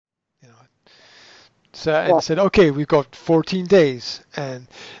So and it said, okay, we've got 14 days, and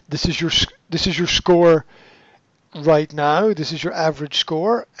this is your score right now. This is your average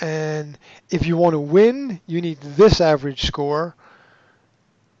score, and if you want to win, you need this average score.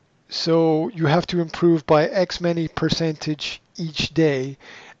 So you have to improve by X many percentage each day,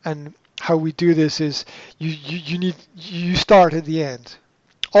 and how we do this is you start at the end.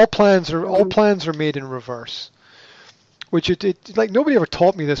 All plans are made in reverse, which it like nobody ever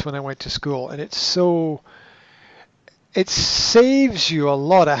taught me this when I went to school, and it saves you a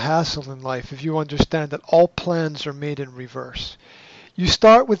lot of hassle in life if you understand that all plans are made in reverse. You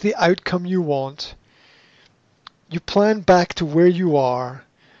start with the outcome you want, you plan back to where you are,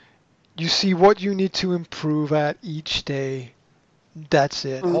 you see what you need to improve at each day. That's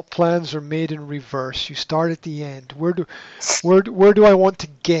it. All plans are made in reverse. You start at the end. Where do I want to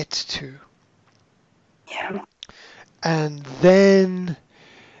get to? Yeah. And then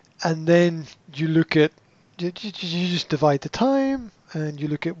you look at you just divide the time, and you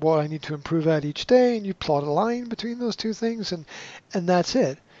look at what I need to improve at each day, and you plot a line between those two things, and that's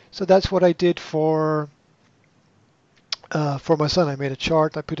it. So that's what I did for my son. I made a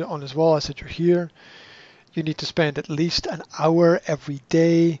chart. I put it on his wall. I said, you're here. You need to spend at least an hour every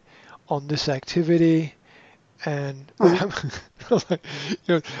day on this activity. And I'm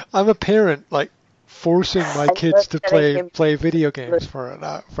a parent, like forcing my kids to play video games for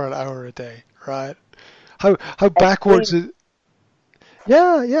an hour a day, right? How backwards is?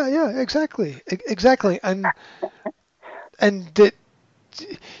 Yeah, exactly, and that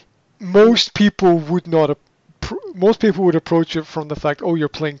most people would not. Most people would approach it from the fact, oh, you're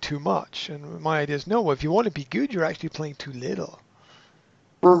playing too much. And my idea is, no, if you want to be good, you're actually playing too little.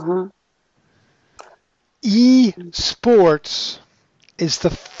 E-sports is the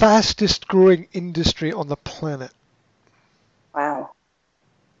fastest growing industry on the planet. Wow.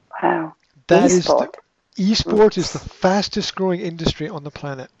 E-sport is the fastest growing industry on the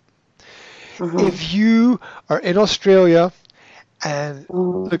planet. If you are in Australia and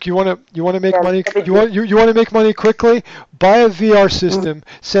look, you want to make money. You want to make money quickly. Buy a VR system.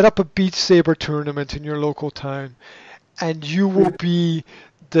 Set up a Beat Saber tournament in your local town, and you will be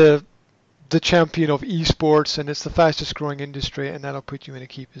the champion of esports, and it's the fastest growing industry, and that'll put you in a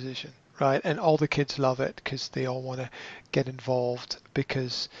key position, right? And all the kids love it because they all want to get involved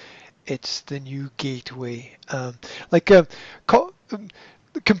because it's the new gateway.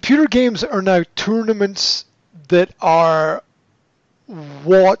 Computer games are now tournaments that are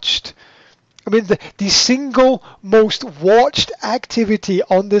watched. I mean, the single most watched activity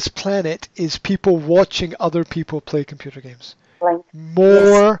on this planet is people watching other people play computer games.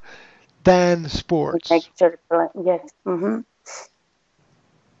 More than sports. Yes.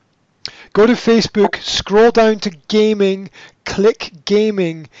 Go to Facebook, scroll down to gaming, click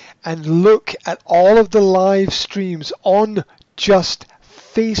gaming, and look at all of the live streams on just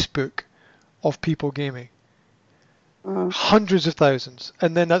Facebook of people gaming. Hundreds of thousands.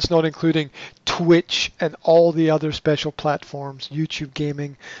 And then that's not including Twitch and all the other special platforms, YouTube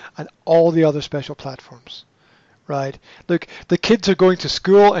gaming, and all the other special platforms. Right? Look, the kids are going to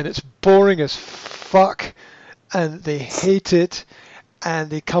school and it's boring as fuck and they hate it,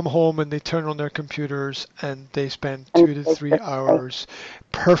 and they come home and they turn on their computers and they spend 2 to 3 hours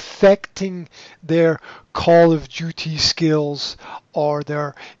perfecting their Call of Duty skills or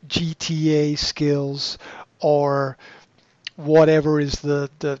their GTA skills or whatever is the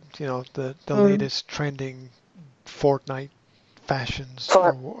latest trending Fortnite fashions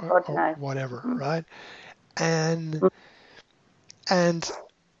or whatever, right? And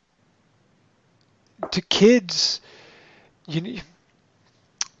to kids, there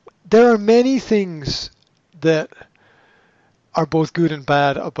are many things that are both good and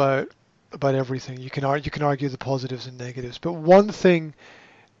bad about everything. You can argue the positives and negatives, but one thing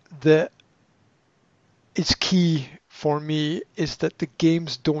that is key for me is that the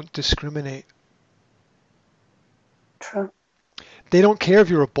games don't discriminate. True. They don't care if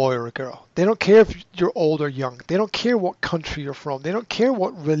you're a boy or a girl. They don't care if you're old or young. They don't care what country you're from. They don't care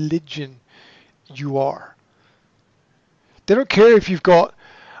what religion you are. They don't care if you've got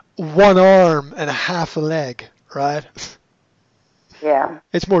one arm and half a leg, right? Yeah.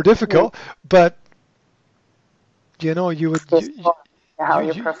 It's more difficult, but you would how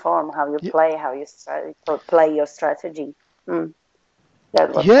you perform, how you play, how you play your strategy. And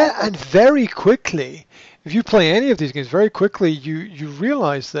very quickly, if you play any of these games, very quickly you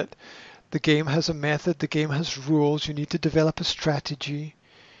realize that the game has a method, the game has rules, you need to develop a strategy.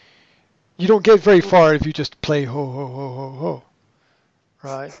 You don't get very far if you just play ho ho ho ho ho,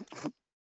 right?